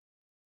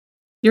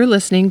You're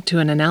listening to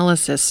an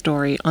analysis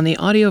story on the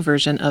audio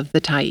version of The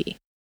Tyee.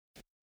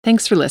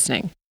 Thanks for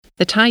listening.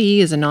 The Tyee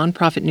is a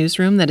nonprofit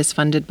newsroom that is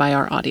funded by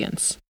our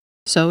audience.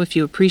 So if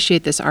you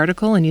appreciate this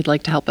article and you'd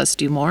like to help us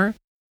do more,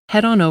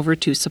 head on over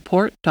to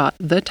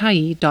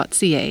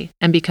support.thetyee.ca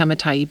and become a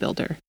Tyee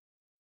builder.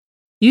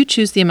 You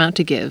choose the amount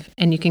to give,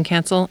 and you can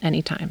cancel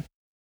anytime.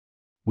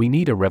 We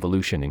Need a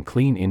Revolution in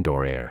Clean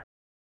Indoor Air.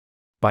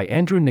 By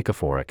Andrew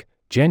Nikiforuk,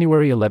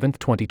 January 11,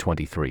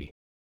 2023.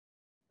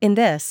 In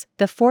this,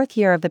 the fourth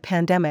year of the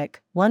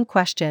pandemic, one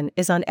question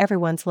is on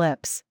everyone's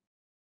lips.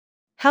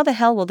 How the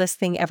hell will this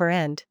thing ever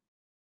end?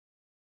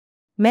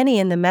 Many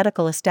in the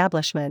medical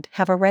establishment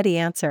have a ready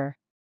answer.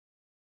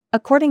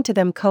 According to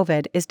them,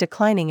 COVID is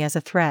declining as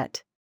a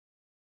threat.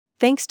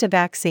 Thanks to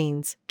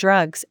vaccines,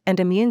 drugs, and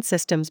immune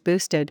systems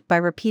boosted by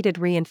repeated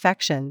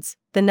reinfections,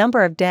 the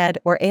number of dead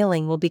or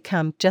ailing will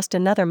become just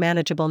another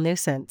manageable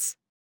nuisance.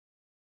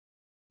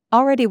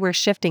 Already we're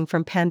shifting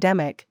from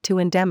pandemic to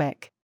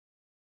endemic.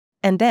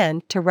 And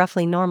then to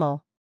roughly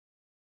normal.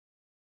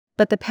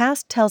 But the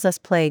past tells us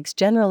plagues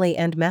generally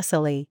end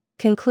messily,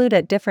 conclude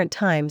at different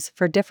times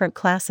for different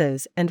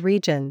classes and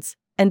regions,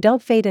 and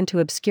don't fade into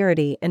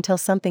obscurity until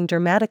something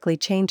dramatically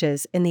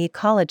changes in the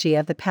ecology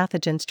of the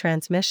pathogen's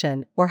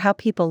transmission or how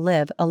people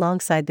live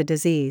alongside the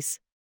disease.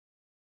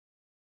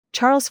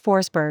 Charles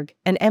Forsberg,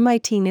 an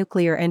MIT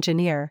nuclear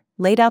engineer,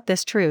 laid out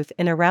this truth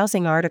in a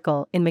rousing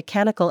article in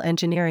Mechanical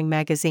Engineering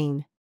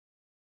magazine.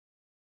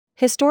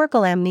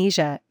 Historical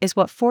amnesia is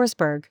what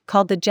Forsberg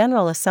called the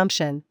general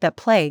assumption that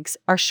plagues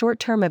are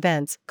short-term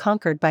events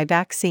conquered by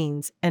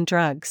vaccines and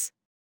drugs.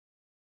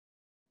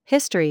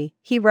 History,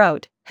 he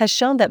wrote, has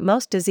shown that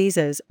most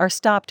diseases are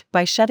stopped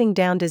by shutting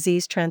down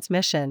disease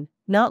transmission,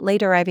 not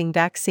late-arriving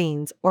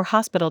vaccines or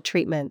hospital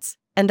treatments,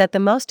 and that the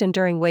most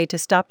enduring way to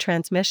stop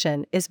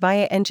transmission is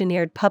via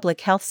engineered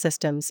public health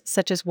systems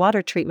such as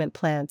water treatment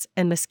plants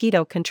and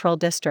mosquito control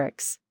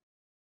districts.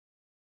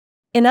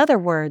 In other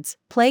words,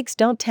 plagues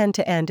don't tend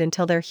to end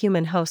until their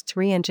human hosts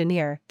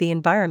re-engineer the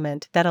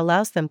environment that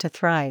allows them to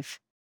thrive.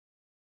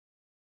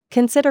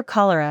 Consider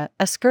cholera,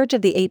 a scourge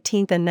of the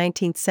 18th and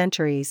 19th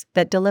centuries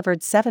that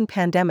delivered 7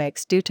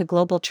 pandemics due to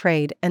global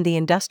trade and the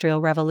Industrial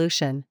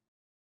Revolution.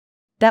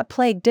 That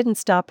plague didn't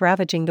stop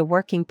ravaging the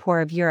working poor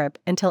of Europe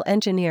until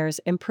engineers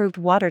improved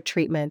water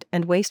treatment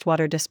and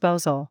wastewater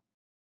disposal.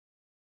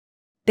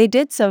 They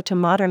did so to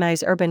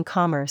modernize urban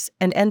commerce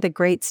and end the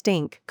great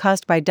stink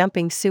caused by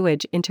dumping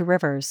sewage into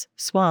rivers,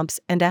 swamps,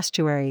 and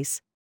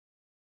estuaries.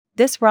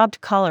 This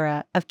robbed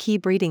cholera of key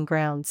breeding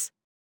grounds.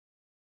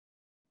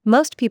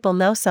 Most people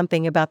know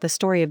something about the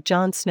story of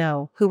John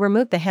Snow, who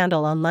removed the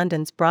handle on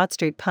London's Broad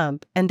Street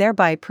pump and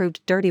thereby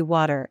proved dirty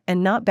water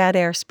and not bad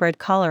air spread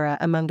cholera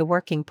among the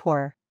working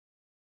poor.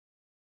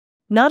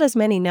 Not as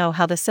many know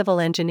how the civil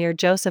engineer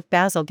Joseph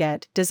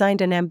Bazalgette designed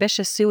an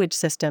ambitious sewage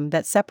system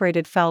that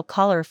separated foul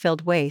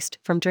cholera-filled waste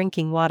from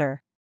drinking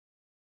water.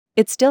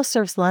 It still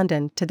serves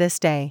London to this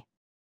day.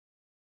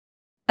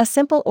 A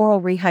simple oral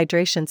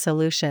rehydration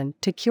solution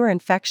to cure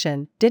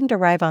infection didn't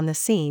arrive on the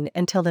scene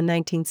until the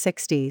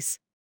 1960s.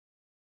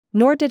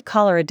 Nor did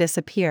cholera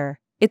disappear.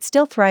 It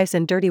still thrives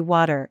in dirty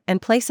water and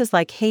places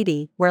like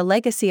Haiti, where a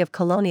legacy of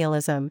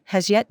colonialism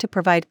has yet to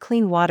provide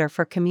clean water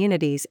for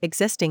communities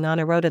existing on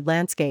eroded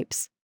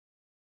landscapes.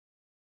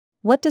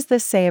 What does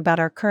this say about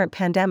our current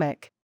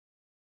pandemic?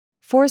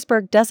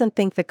 Forsberg doesn't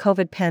think the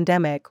COVID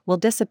pandemic will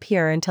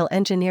disappear until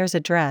engineers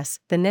address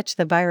the niche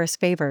the virus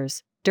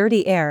favors: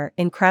 dirty air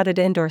in crowded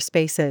indoor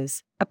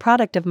spaces, a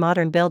product of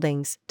modern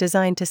buildings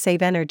designed to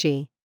save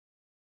energy.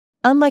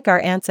 Unlike our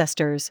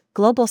ancestors,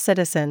 global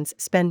citizens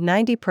spend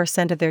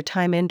 90% of their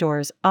time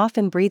indoors,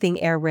 often breathing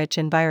air rich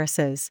in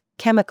viruses,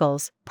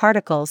 chemicals,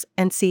 particles,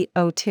 and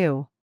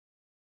CO2.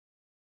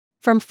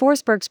 From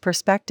Forsberg's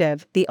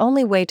perspective, the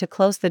only way to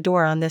close the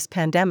door on this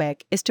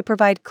pandemic is to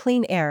provide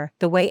clean air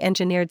the way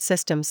engineered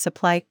systems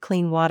supply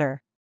clean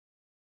water.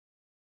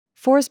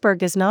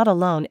 Forsberg is not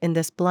alone in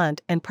this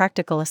blunt and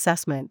practical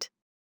assessment.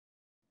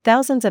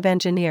 Thousands of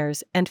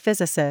engineers and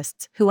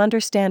physicists who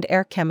understand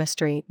air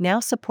chemistry now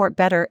support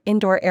better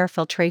indoor air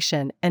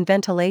filtration and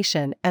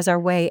ventilation as our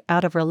way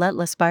out of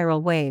relentless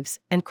viral waves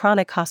and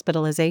chronic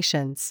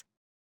hospitalizations.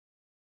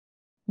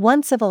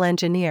 One civil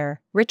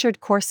engineer,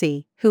 Richard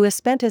Corsi, who has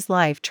spent his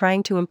life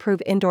trying to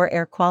improve indoor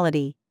air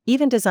quality,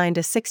 even designed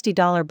a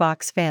 $60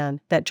 box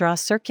fan that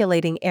draws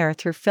circulating air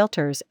through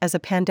filters as a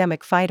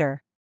pandemic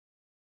fighter.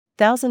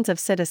 Thousands of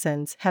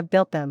citizens have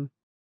built them.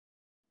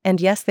 And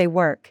yes, they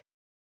work.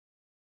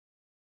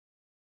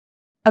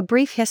 A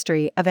brief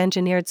history of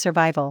engineered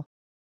survival.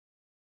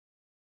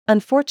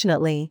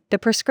 Unfortunately, the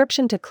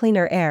prescription to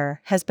cleaner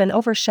air has been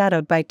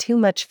overshadowed by too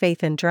much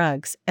faith in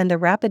drugs and the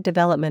rapid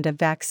development of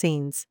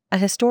vaccines, a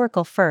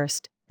historical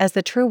first, as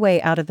the true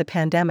way out of the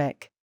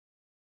pandemic.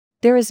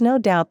 There is no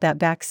doubt that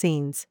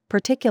vaccines,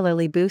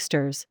 particularly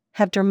boosters,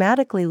 have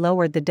dramatically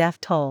lowered the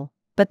death toll,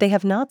 but they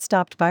have not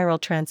stopped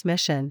viral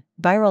transmission,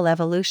 viral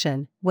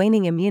evolution,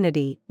 waning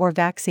immunity, or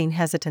vaccine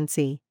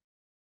hesitancy.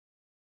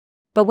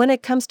 But when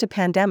it comes to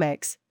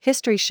pandemics,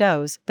 history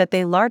shows that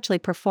they largely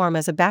perform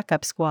as a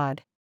backup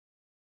squad.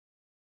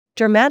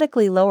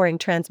 Dramatically lowering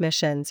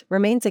transmissions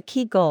remains a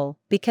key goal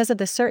because of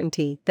the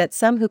certainty that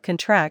some who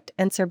contract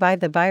and survive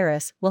the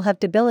virus will have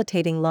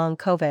debilitating long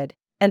COVID,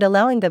 and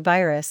allowing the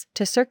virus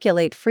to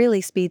circulate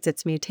freely speeds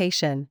its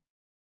mutation.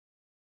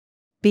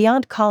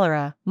 Beyond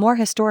cholera, more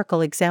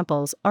historical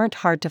examples aren't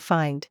hard to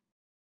find.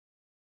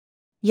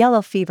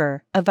 Yellow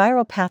fever, a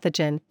viral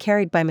pathogen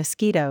carried by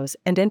mosquitoes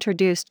and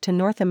introduced to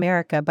North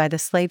America by the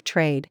slave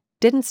trade,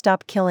 didn't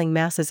stop killing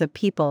masses of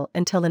people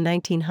until the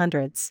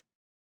 1900s.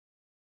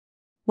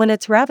 When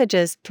its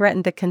ravages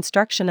threatened the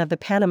construction of the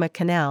Panama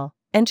Canal,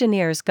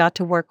 engineers got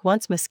to work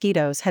once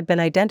mosquitoes had been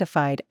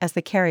identified as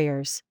the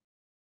carriers.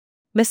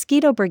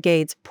 Mosquito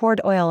brigades poured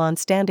oil on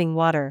standing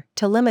water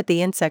to limit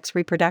the insect's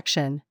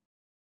reproduction.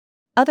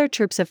 Other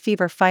troops of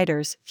fever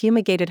fighters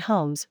fumigated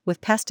homes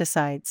with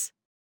pesticides.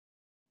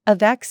 A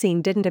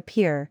vaccine didn't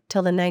appear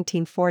till the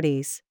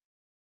 1940s.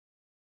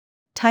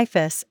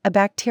 Typhus, a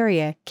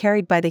bacteria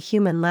carried by the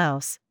human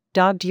louse,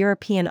 dogged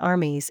European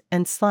armies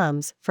and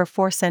slums for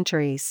 4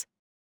 centuries.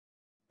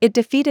 It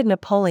defeated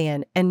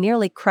Napoleon and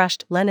nearly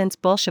crushed Lenin's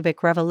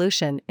Bolshevik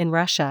Revolution in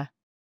Russia.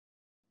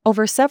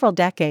 Over several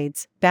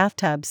decades,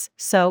 bathtubs,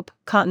 soap,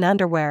 cotton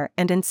underwear,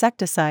 and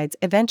insecticides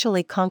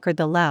eventually conquered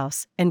the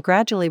louse and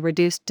gradually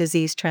reduced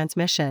disease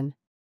transmission.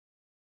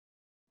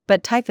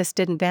 But typhus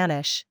didn't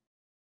vanish.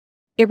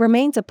 It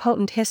remains a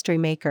potent history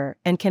maker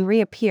and can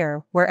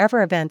reappear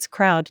wherever events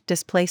crowd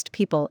displaced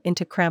people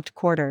into cramped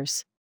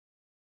quarters.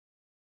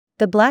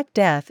 The Black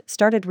Death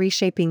started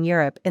reshaping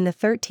Europe in the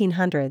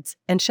 1300s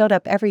and showed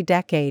up every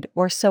decade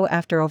or so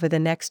after over the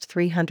next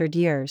 300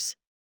 years.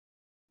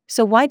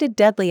 So why did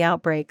deadly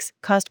outbreaks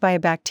caused by a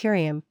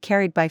bacterium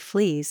carried by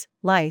fleas,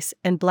 lice,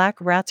 and black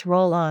rats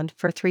roll on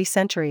for 3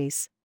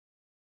 centuries?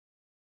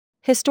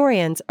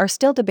 Historians are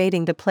still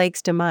debating the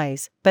plague's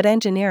demise, but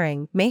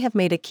engineering may have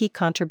made a key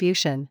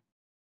contribution.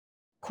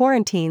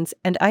 Quarantines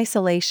and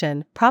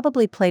isolation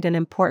probably played an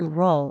important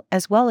role,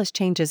 as well as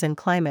changes in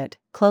climate,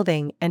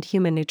 clothing, and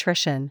human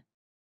nutrition.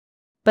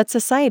 But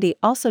society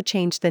also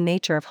changed the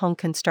nature of home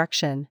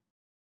construction.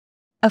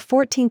 A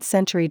 14th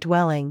century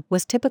dwelling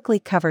was typically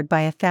covered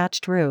by a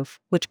thatched roof,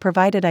 which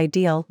provided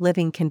ideal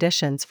living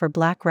conditions for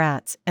black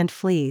rats and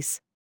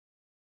fleas.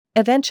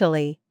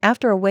 Eventually,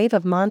 after a wave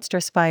of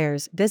monstrous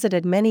fires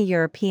visited many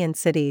European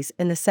cities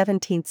in the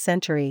 17th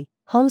century,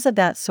 homes of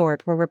that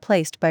sort were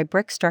replaced by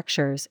brick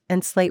structures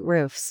and slate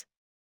roofs.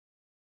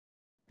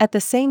 At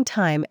the same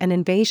time, an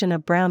invasion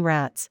of brown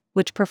rats,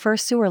 which prefer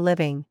sewer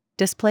living,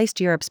 displaced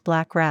Europe's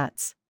black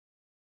rats.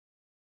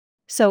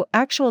 So,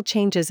 actual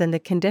changes in the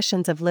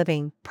conditions of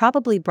living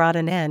probably brought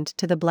an end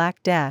to the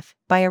Black Death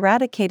by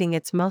eradicating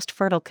its most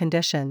fertile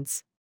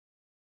conditions.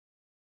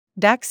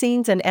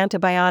 Vaccines and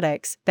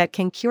antibiotics that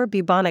can cure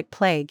bubonic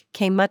plague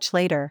came much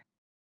later.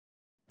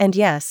 And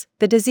yes,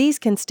 the disease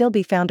can still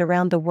be found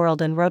around the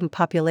world in rodent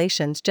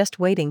populations, just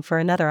waiting for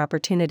another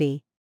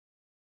opportunity.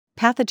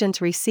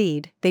 Pathogens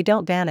recede, they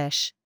don't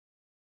vanish.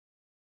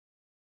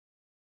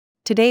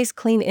 Today's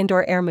clean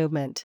indoor air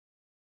movement.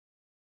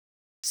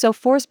 So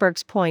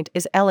Forsberg's point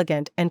is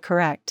elegant and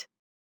correct.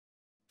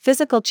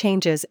 Physical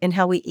changes in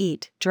how we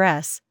eat,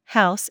 dress,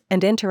 house,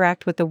 and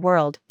interact with the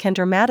world can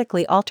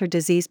dramatically alter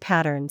disease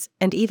patterns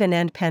and even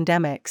end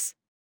pandemics.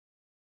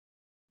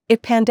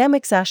 If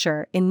pandemics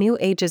usher in new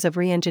ages of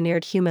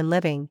re-engineered human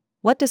living,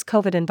 what does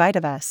COVID invite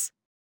of us?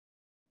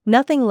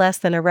 Nothing less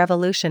than a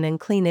revolution in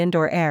clean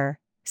indoor air,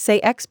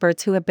 say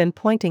experts who have been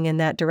pointing in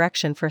that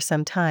direction for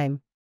some time.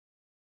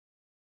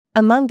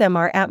 Among them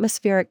are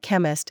atmospheric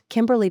chemist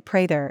Kimberly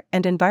Prather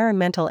and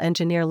environmental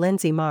engineer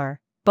Lindsay Marr,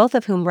 both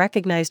of whom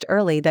recognized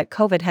early that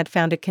COVID had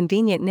found a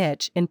convenient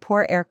niche in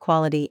poor air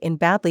quality in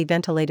badly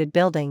ventilated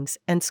buildings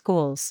and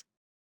schools.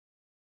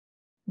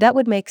 That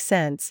would make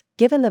sense,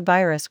 given the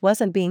virus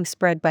wasn't being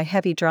spread by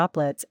heavy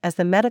droplets as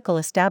the medical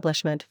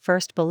establishment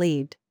first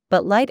believed,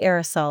 but light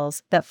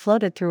aerosols that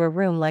floated through a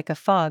room like a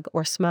fog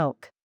or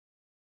smoke.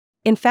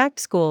 In fact,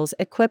 schools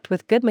equipped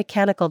with good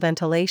mechanical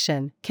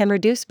ventilation can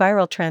reduce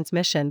viral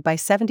transmission by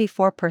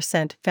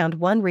 74%, found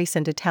one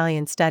recent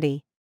Italian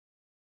study.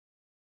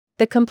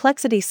 The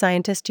complexity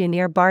scientist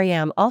Yanir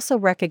Baryam also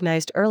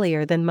recognized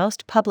earlier than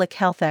most public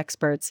health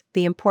experts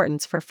the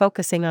importance for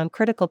focusing on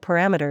critical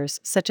parameters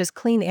such as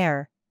clean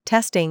air,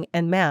 testing,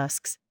 and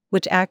masks,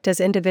 which act as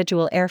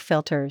individual air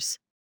filters.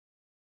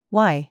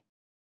 Why?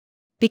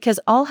 Because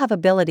all have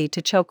ability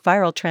to choke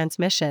viral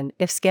transmission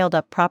if scaled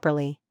up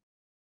properly.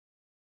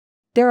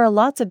 There are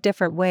lots of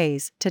different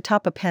ways to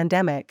top a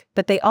pandemic,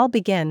 but they all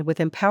begin with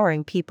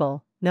empowering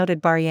people,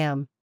 noted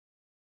Baryam.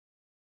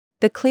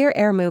 The clear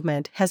air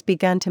movement has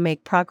begun to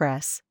make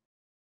progress.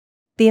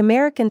 The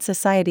American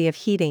Society of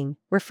Heating,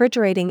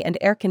 Refrigerating and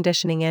Air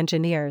Conditioning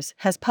Engineers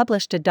has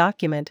published a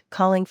document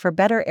calling for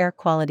better air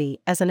quality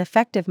as an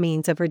effective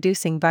means of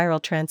reducing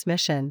viral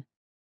transmission.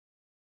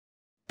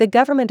 The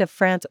government of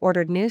France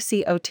ordered new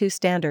CO2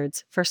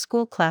 standards for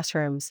school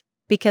classrooms,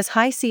 because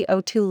high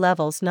CO2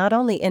 levels not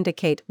only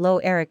indicate low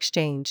air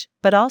exchange,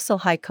 but also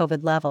high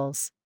COVID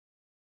levels.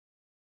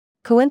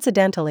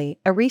 Coincidentally,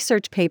 a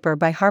research paper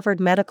by Harvard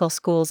Medical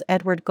School's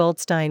Edward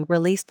Goldstein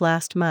released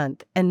last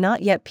month and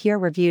not yet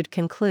peer-reviewed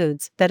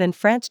concludes that in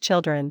France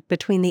children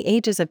between the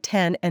ages of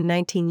 10 and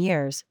 19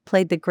 years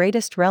played the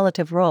greatest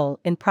relative role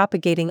in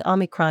propagating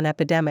Omicron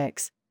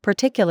epidemics,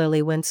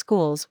 particularly when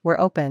schools were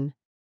open.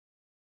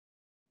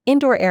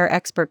 Indoor air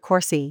expert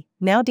Corsi,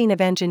 now Dean of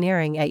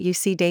Engineering at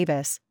UC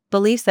Davis,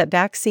 believes that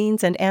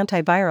vaccines and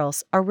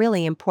antivirals are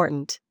really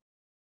important.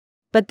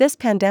 But this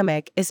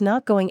pandemic is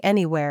not going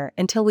anywhere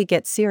until we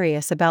get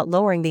serious about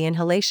lowering the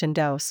inhalation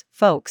dose,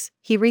 folks,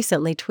 he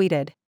recently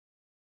tweeted.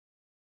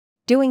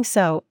 Doing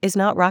so is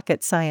not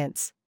rocket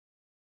science.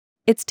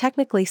 It's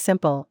technically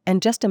simple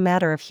and just a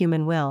matter of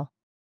human will.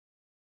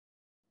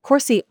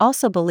 Corsi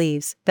also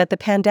believes that the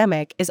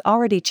pandemic is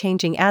already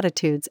changing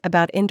attitudes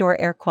about indoor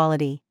air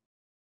quality.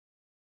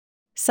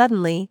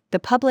 Suddenly, the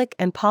public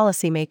and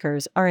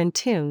policymakers are in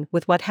tune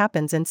with what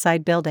happens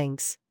inside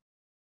buildings.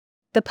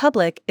 The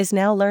public is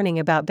now learning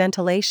about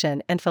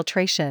ventilation and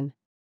filtration.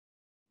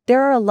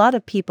 There are a lot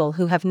of people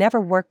who have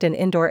never worked in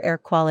indoor air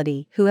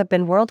quality who have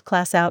been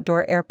world-class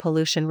outdoor air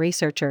pollution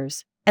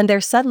researchers, and they're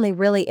suddenly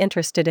really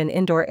interested in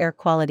indoor air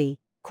quality,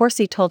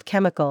 Corsi told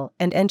Chemical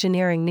and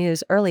Engineering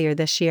News earlier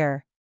this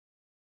year.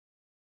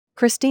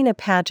 Christina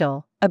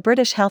Pagel, a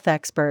British health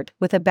expert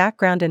with a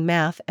background in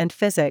math and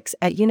physics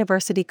at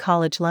University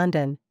College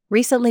London,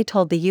 recently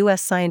told the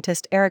US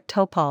scientist Eric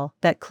Topol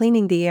that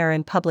cleaning the air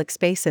in public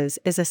spaces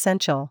is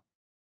essential.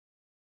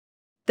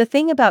 The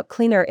thing about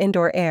cleaner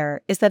indoor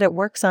air is that it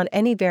works on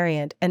any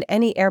variant and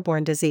any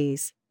airborne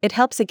disease, it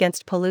helps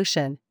against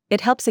pollution,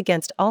 it helps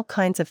against all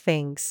kinds of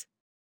things.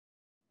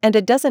 And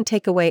it doesn't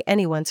take away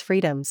anyone's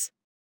freedoms.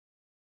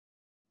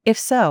 If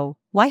so,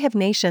 why have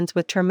nations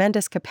with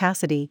tremendous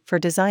capacity for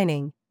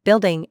designing,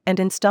 building, and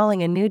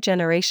installing a new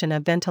generation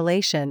of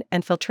ventilation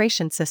and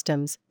filtration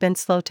systems been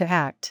slow to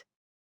act?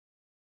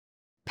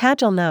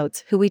 Pagel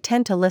notes who we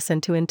tend to listen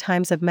to in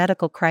times of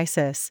medical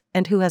crisis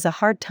and who has a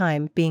hard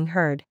time being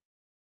heard.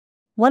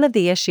 One of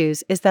the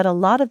issues is that a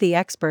lot of the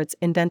experts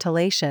in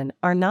ventilation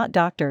are not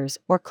doctors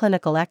or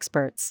clinical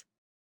experts.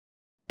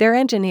 They're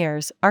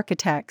engineers,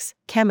 architects,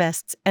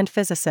 chemists, and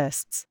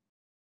physicists.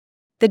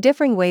 The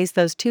differing ways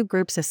those two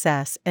groups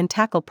assess and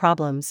tackle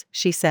problems,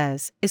 she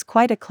says, is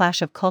quite a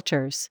clash of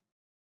cultures.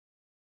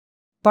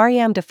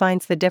 Baryam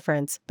defines the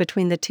difference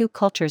between the two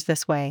cultures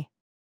this way.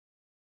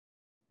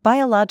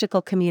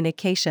 Biological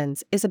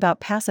communications is about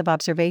passive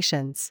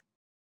observations.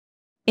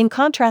 In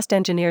contrast,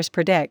 engineers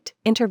predict,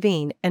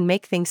 intervene, and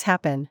make things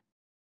happen.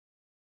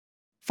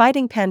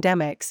 Fighting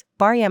pandemics,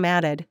 Baryam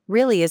added,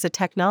 really is a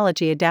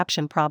technology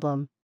adaptation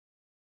problem.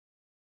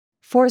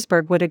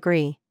 Forsberg would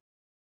agree.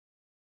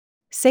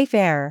 Safe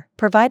air,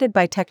 provided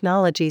by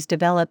technologies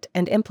developed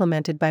and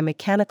implemented by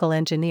mechanical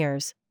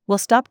engineers, will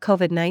stop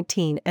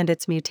COVID-19 and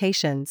its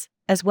mutations,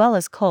 as well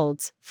as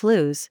colds,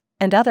 flus,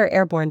 and other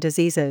airborne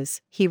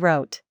diseases, he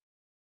wrote.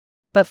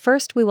 But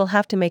first we will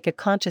have to make a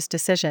conscious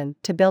decision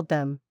to build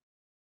them.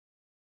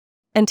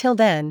 Until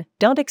then,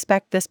 don't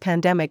expect this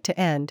pandemic to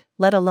end,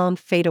 let alone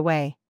fade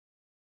away.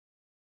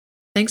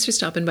 Thanks for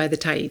stopping by the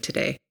Tyee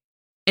today.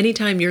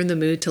 Anytime you're in the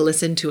mood to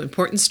listen to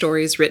important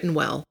stories written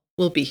well,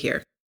 we'll be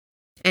here.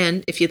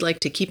 And if you'd like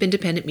to keep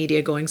independent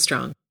media going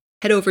strong,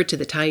 head over to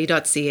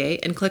thetyee.ca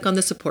and click on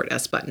the Support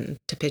Us button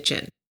to pitch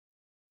in.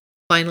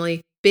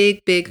 Finally,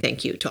 big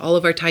thank you to all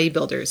of our Tyee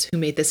builders who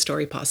made this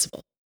story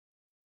possible.